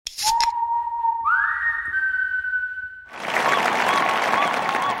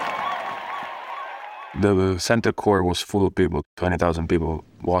The center court was full of people, 20,000 people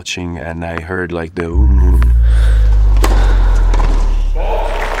watching, and I heard like the ooh.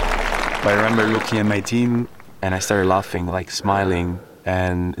 But I remember looking at my team and I started laughing, like smiling,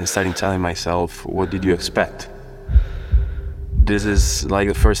 and starting telling myself, what did you expect? This is like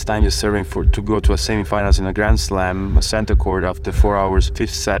the first time you're serving to go to a semifinals in a Grand Slam, a center court after 4 hours,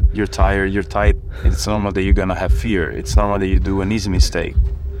 fifth set, you're tired, you're tight. It's normal that you're gonna have fear. It's normal that you do an easy mistake.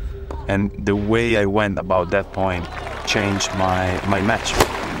 And the way I went about that point changed my match.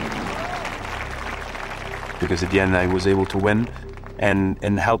 Because at the end I was able to win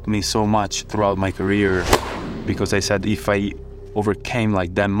and helped me so much throughout my career, because I said if I overcame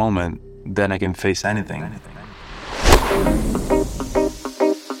like that moment, then I can face anything.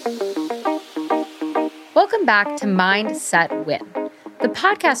 Welcome back to Mind, Set, Win, the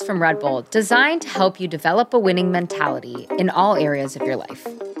podcast from Red Bull designed to help you develop a winning mentality in all areas of your life.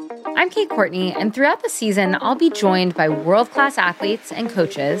 I'm Kate Courtney, and throughout the season, I'll be joined by world-class athletes and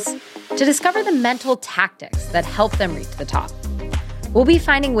coaches to discover the mental tactics that help them reach the top. We'll be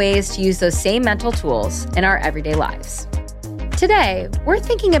finding ways to use those same mental tools in our everyday lives. Today, we're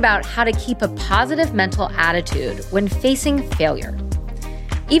thinking about how to keep a positive mental attitude when facing failure.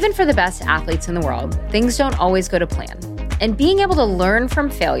 Even for the best athletes in the world, things don't always go to plan, and being able to learn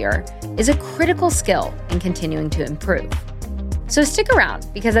from failure is a critical skill in continuing to improve. So stick around,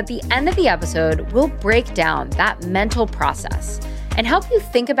 because at the end of the episode, we'll break down that mental process and help you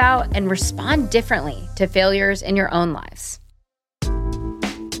think about and respond differently to failures in your own lives.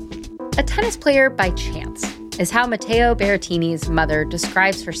 A tennis player by chance is how Matteo Berrettini's mother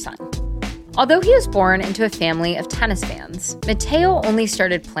describes her son. Although he was born into a family of tennis fans, Matteo only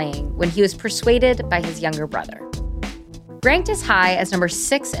started playing when he was persuaded by his younger brother. Ranked as high as number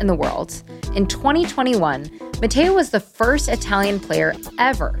 6 in the world, in 2021, Matteo was the first Italian player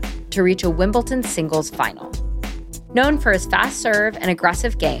ever to reach a Wimbledon singles final. Known for his fast serve and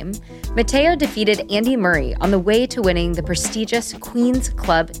aggressive game, Matteo defeated Andy Murray on the way to winning the prestigious Queen's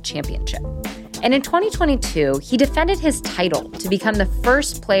Club Championship. And in 2022, he defended his title to become the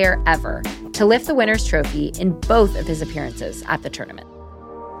first player ever to lift the winner's trophy in both of his appearances at the tournament.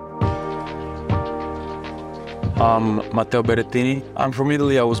 Matteo Berrettini. I'm from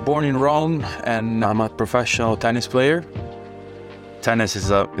Italy. I was born in Rome, and I'm a professional tennis player. Tennis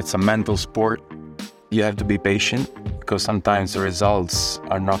it's a mental sport. You have to be patient, because sometimes the results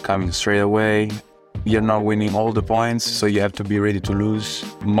are not coming straight away. You're not winning all the points, so you have to be ready to lose.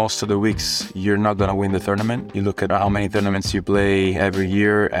 Most of the weeks, you're not going to win the tournament. You look at how many tournaments you play every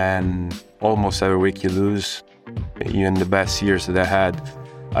year, and almost every week you lose. Even the best years that I had,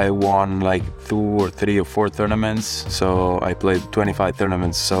 I won like 2 or 3 or 4 tournaments, so I played 25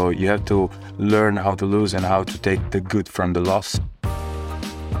 tournaments. So you have to learn how to lose and how to take the good from the loss.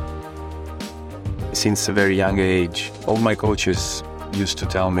 Since a very young age, all my coaches used to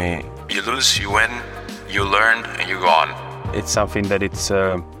tell me, you lose, you win, you learn, and you go on. It's something that it's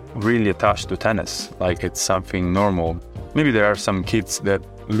really attached to tennis, like it's something normal. Maybe there are some kids that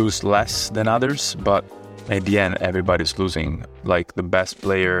lose less than others, but at the end, everybody's losing. Like the best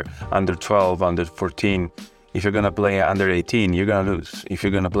player under 12, under 14, if you're going to play under 18, you're going to lose. If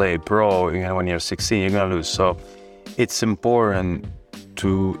you're going to play pro, when you're 16, you're going to lose. So it's important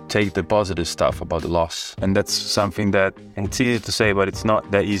to take the positive stuff about the loss. And that's something that it's easy to say, but it's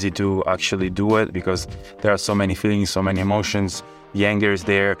not that easy to actually do it, because there are so many feelings, so many emotions. The anger is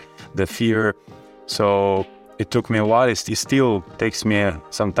there, the fear. So it took me a while. It still takes me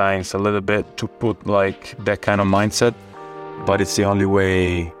sometimes a little bit to put like that kind of mindset, but it's the only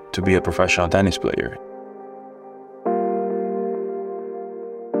way to be a professional tennis player.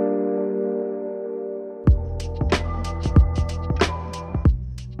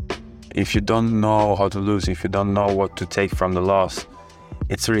 If you don't know how to lose, if you don't know what to take from the loss,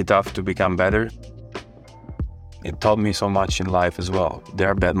 it's really tough to become better. It taught me so much in life as well. There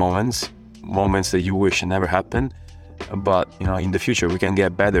are bad moments that you wish never happened, but in the future we can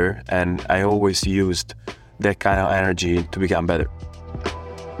get better, and I always used that kind of energy to become better.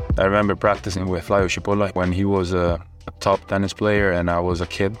 I remember practicing with Flavio Cipolla when he was a top tennis player and I was a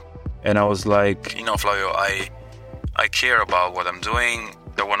kid, and I was like, Flavio, I care about what I'm doing.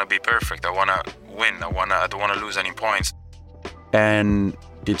 I want to be perfect. I want to win. I don't want to lose any points. And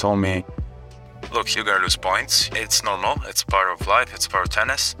he told me, look, you're going to lose points. It's normal. It's part of life. It's part of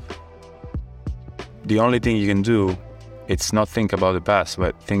tennis. The only thing you can do, it's not think about the past,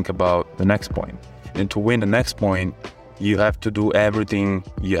 but think about the next point. And to win the next point, you have to do everything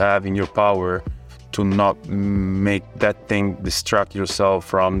you have in your power to not make that thing distract yourself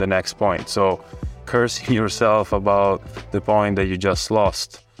from the next point. So cursing yourself about the point that you just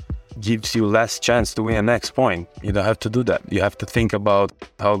lost, gives you less chance to win the next point. You don't have to do that. You have to think about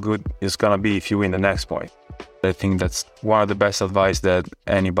how good it's going to be if you win the next point. I think that's one of the best advice that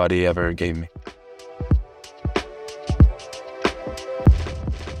anybody ever gave me.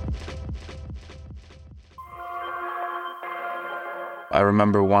 I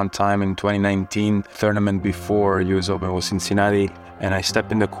remember one time in 2019, tournament before US Open was Cincinnati, and I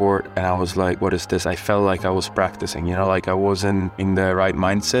stepped in the court and I was like, what is this? I felt like I was practicing, like I wasn't in the right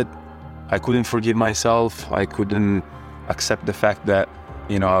mindset. I couldn't forgive myself. I couldn't accept the fact that,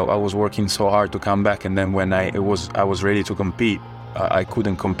 I was working so hard to come back, and then when I was ready to compete, I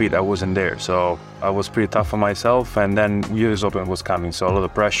couldn't compete. I wasn't there. So I was pretty tough on myself, and then US Open was coming. So a lot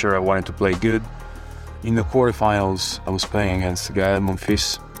of pressure. I wanted to play good. In the quarterfinals, I was playing against Gael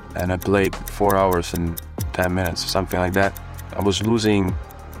Monfils, and I played 4 hours and 10 minutes, something like that. I was losing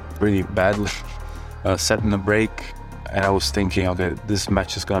pretty badly, setting a break, and I was thinking, okay, this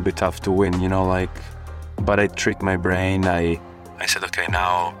match is gonna be tough to win, but I tricked my brain. I said, okay,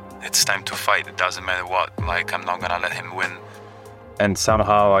 now it's time to fight. It doesn't matter what, I'm not gonna let him win. And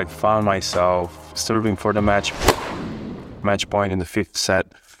somehow I found myself serving for the match point in the 5th set,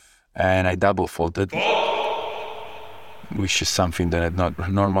 and I double faulted, which is something that I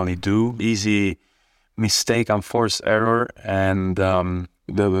not normally do. Easy mistake, unforced error, and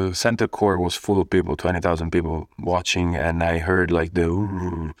the center court was full of people, 20,000 people watching, and I heard the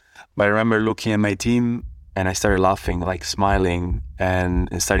ooh. But I remember looking at my team, and I started laughing, smiling, and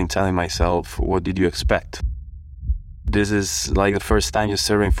starting telling myself, what did you expect? This is the first time you're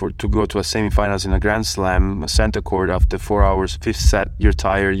serving to go to a semifinals in a Grand Slam, a center court after 4 hours, 5th set, you're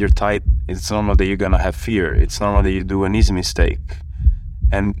tired, you're tight. It's normal that you're going to have fear. It's normal that you do an easy mistake.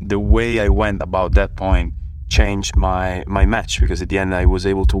 And the way I went about that point changed my match, because at the end I was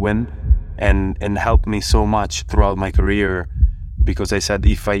able to win and helped me so much throughout my career, because I said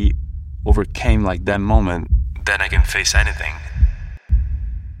if I overcame that moment, then I can face anything.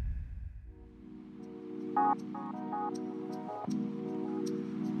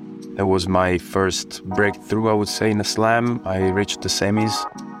 That was my first breakthrough, I would say, in a slam. I reached the semis.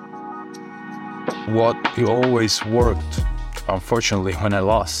 What always worked, unfortunately, when I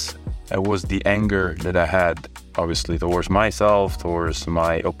lost, it was the anger that I had, obviously, towards myself, towards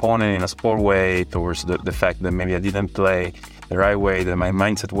my opponent in a sport way, towards the fact that maybe I didn't play the right way, that my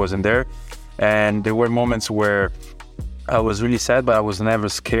mindset wasn't there. And there were moments where I was really sad, but I was never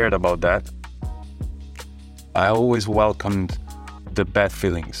scared about that. I always welcomed the bad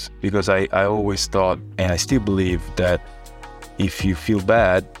feelings, because I always thought, and I still believe, that if you feel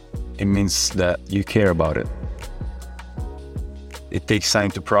bad, it means that you care about it. It takes time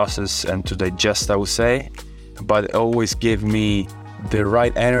to process and to digest, I would say, but it always gave me the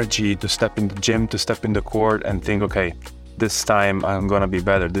right energy to step in the gym, to step in the court and think, okay, this time I'm gonna be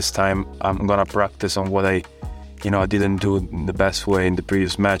better. This time I'm gonna practice on what I didn't do in the best way in the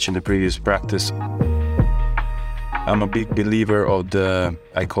previous match, in the previous practice. I'm a big believer of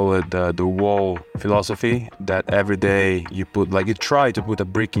I call it the wall philosophy, that every day you you try to put a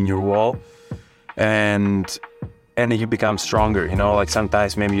brick in your wall, and you become stronger.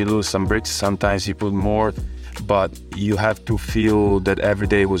 Sometimes maybe you lose some bricks, sometimes you put more, but you have to feel that every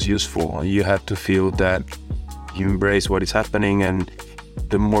day was useful. You have to feel that you embrace what is happening, and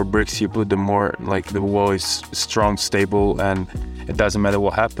the more bricks you put, the more the wall is strong, stable, and it doesn't matter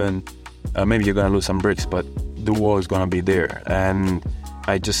what happened. Maybe you're gonna lose some bricks, but the wall is gonna be there. And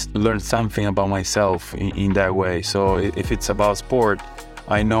I just learned something about myself in that way. So if it's about sport,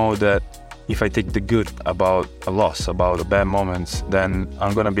 I know that if I take the good about a loss, about the bad moments, then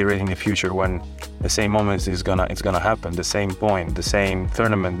I'm gonna be ready in the future when the same moments it's gonna happen, the same point, the same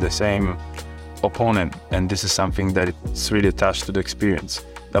tournament, the same opponent. And this is something that it's really attached to the experience.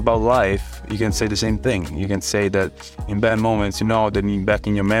 About life, you can say the same thing. You can say that in bad moments, that back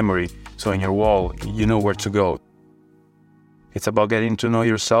in your memory, so in your wall, you know where to go. It's about getting to know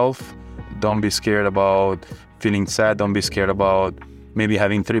yourself. Don't be scared about feeling sad. Don't be scared about maybe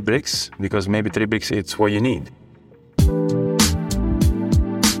having 3 bricks, because maybe 3 bricks, it's what you need.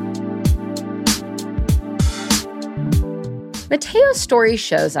 Matteo's story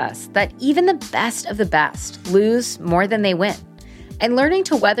shows us that even the best of the best lose more than they win. And learning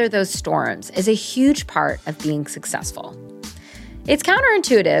to weather those storms is a huge part of being successful. It's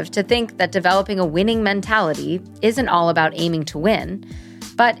counterintuitive to think that developing a winning mentality isn't all about aiming to win,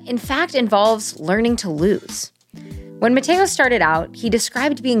 but in fact involves learning to lose. When Matteo started out, he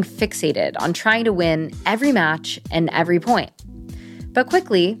described being fixated on trying to win every match and every point. But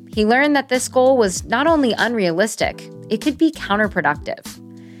quickly, he learned that this goal was not only unrealistic, it could be counterproductive.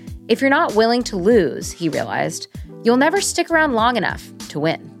 If you're not willing to lose, he realized, you'll never stick around long enough to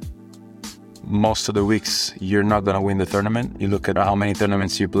win. most of the weeks you're not going to win the tournament. You look at how many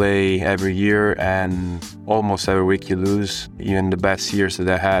tournaments you play every year, and almost every week you lose. Even the best years that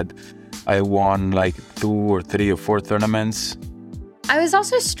I had, I won like 2 or 3 or 4 tournaments. I was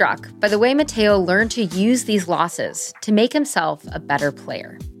also struck by the way Matteo learned to use these losses to make himself a better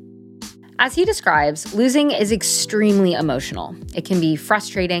player. As he describes, losing is extremely emotional. It can be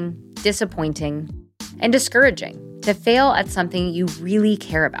frustrating, disappointing, and discouraging to fail at something you really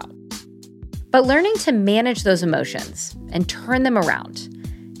care about. But learning to manage those emotions and turn them around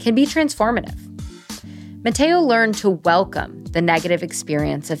can be transformative. Matteo learned to welcome the negative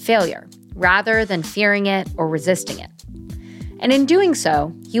experience of failure rather than fearing it or resisting it. And in doing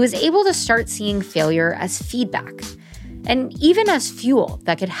so, he was able to start seeing failure as feedback and even as fuel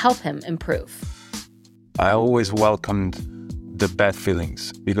that could help him improve. I always welcomed the bad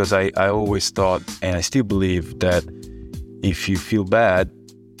feelings because I always thought, and I still believe, that if you feel bad,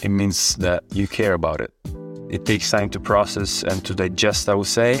 it means that you care about it. It takes time to process and to digest, I would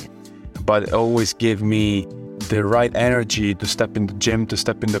say, but it always gave me the right energy to step in the gym, to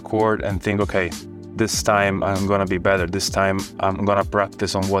step in the court and think, okay, this time I'm going to be better. This time I'm going to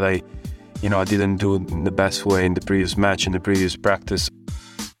practice on what I didn't do in the best way in the previous match, in the previous practice.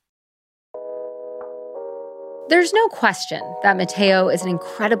 There's no question that Matteo is an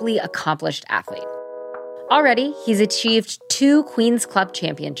incredibly accomplished athlete. Already, he's achieved 2 Queen's Club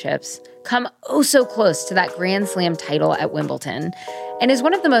championships, come oh so close to that Grand Slam title at Wimbledon, and is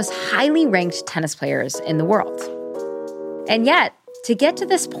one of the most highly ranked tennis players in the world. And yet, to get to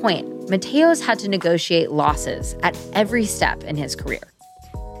this point, Matteo's had to negotiate losses at every step in his career.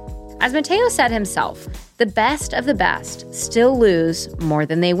 As Matteo said himself, the best of the best still lose more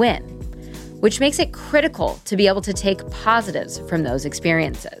than they win, which makes it critical to be able to take positives from those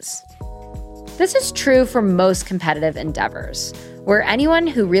experiences. This is true for most competitive endeavors, where anyone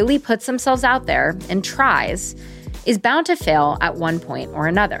who really puts themselves out there and tries is bound to fail at one point or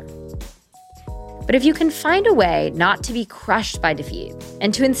another. But if you can find a way not to be crushed by defeat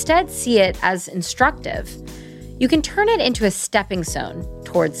and to instead see it as instructive, you can turn it into a stepping stone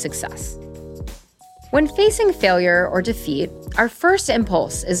towards success. When facing failure or defeat, our first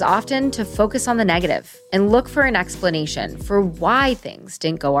impulse is often to focus on the negative and look for an explanation for why things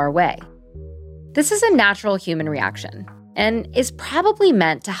didn't go our way. This is a natural human reaction and is probably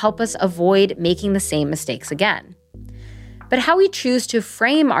meant to help us avoid making the same mistakes again. But how we choose to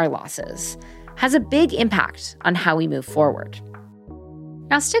frame our losses has a big impact on how we move forward.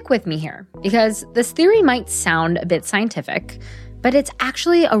 Now stick with me here, because this theory might sound a bit scientific, but it's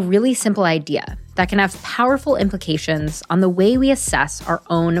actually a really simple idea that can have powerful implications on the way we assess our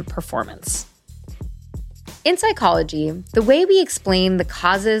own performance. In psychology, the way we explain the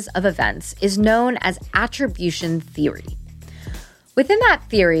causes of events is known as attribution theory. Within that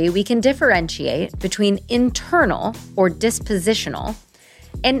theory, we can differentiate between internal or dispositional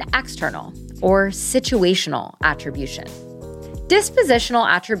and external or situational attribution. Dispositional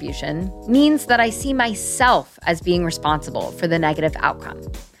attribution means that I see myself as being responsible for the negative outcome.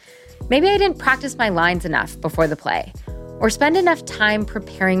 Maybe I didn't practice my lines enough before the play, or spend enough time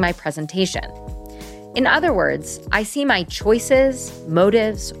preparing my presentation. In other words, I see my choices,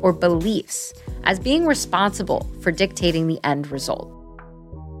 motives, or beliefs as being responsible for dictating the end result.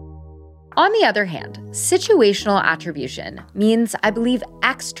 On the other hand, situational attribution means I believe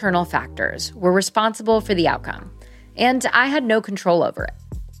external factors were responsible for the outcome, and I had no control over it.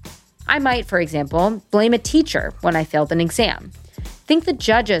 I might, for example, blame a teacher when I failed an exam, think the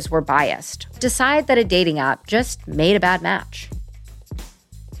judges were biased, decide that a dating app just made a bad match.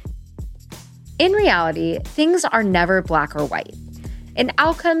 In reality, things are never black or white, and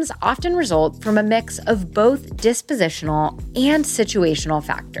outcomes often result from a mix of both dispositional and situational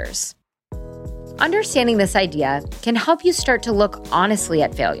factors. Understanding this idea can help you start to look honestly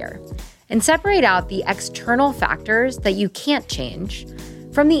at failure and separate out the external factors that you can't change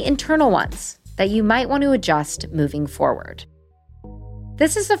from the internal ones that you might want to adjust moving forward.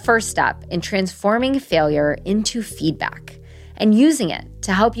 This is the first step in transforming failure into feedback and using it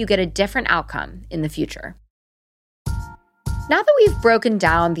to help you get a different outcome in the future. Now that we've broken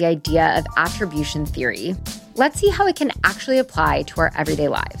down the idea of attribution theory, let's see how it can actually apply to our everyday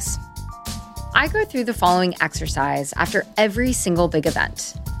lives. I go through the following exercise after every single big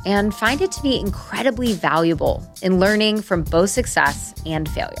event and find it to be incredibly valuable in learning from both success and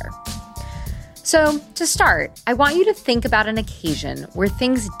failure. So, to start, I want you to think about an occasion where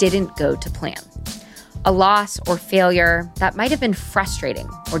things didn't go to plan. A loss or failure that might have been frustrating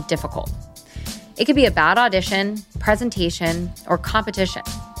or difficult. It could be a bad audition, presentation, or competition.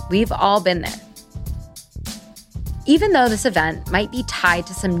 We've all been there. Even though this event might be tied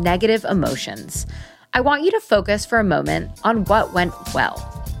to some negative emotions, I want you to focus for a moment on what went well.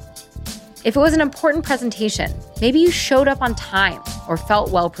 If it was an important presentation, maybe you showed up on time or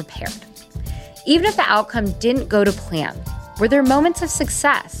felt well prepared. Even if the outcome didn't go to plan, were there moments of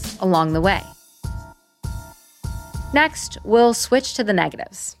success along the way? Next, we'll switch to the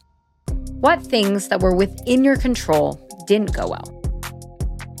negatives. What things that were within your control didn't go well?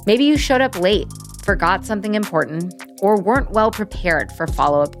 Maybe you showed up late, forgot something important, or weren't well prepared for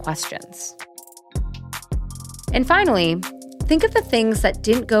follow-up questions. And finally, think of the things that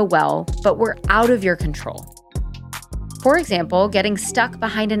didn't go well but were out of your control. For example, getting stuck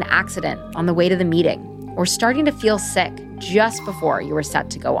behind an accident on the way to the meeting, or starting to feel sick just before you were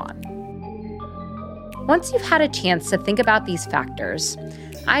set to go on. Once you've had a chance to think about these factors,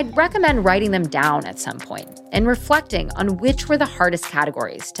 I'd recommend writing them down at some point and reflecting on which were the hardest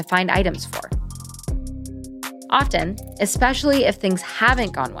categories to find items for. Often, especially if things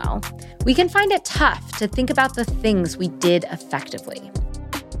haven't gone well, we can find it tough to think about the things we did effectively.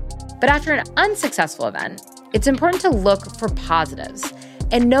 But after an unsuccessful event, it's important to look for positives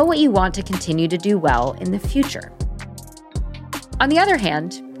and know what you want to continue to do well in the future. On the other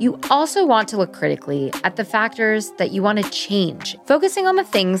hand, you also want to look critically at the factors that you want to change. Focusing on the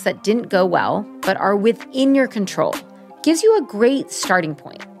things that didn't go well but are within your control gives you a great starting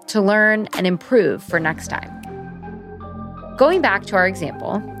point to learn and improve for next time. Going back to our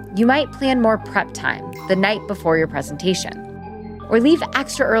example, you might plan more prep time the night before your presentation, or leave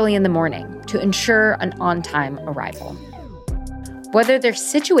extra early in the morning to ensure an on-time arrival. Whether they're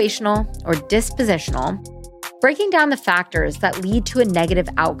situational or dispositional, breaking down the factors that lead to a negative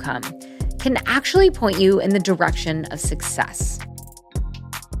outcome can actually point you in the direction of success.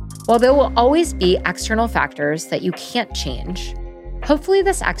 While there will always be external factors that you can't change, hopefully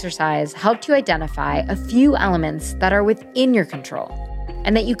this exercise helped you identify a few elements that are within your control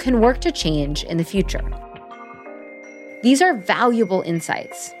and that you can work to change in the future. These are valuable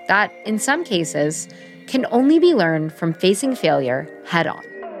insights that, in some cases, can only be learned from facing failure head-on.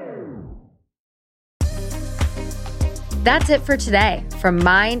 That's it for today from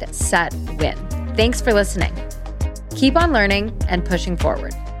Mind, Set, Win. Thanks for listening. Keep on learning and pushing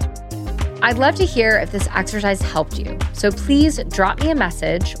forward. I'd love to hear if this exercise helped you, so please drop me a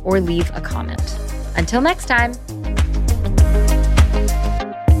message or leave a comment. Until next time.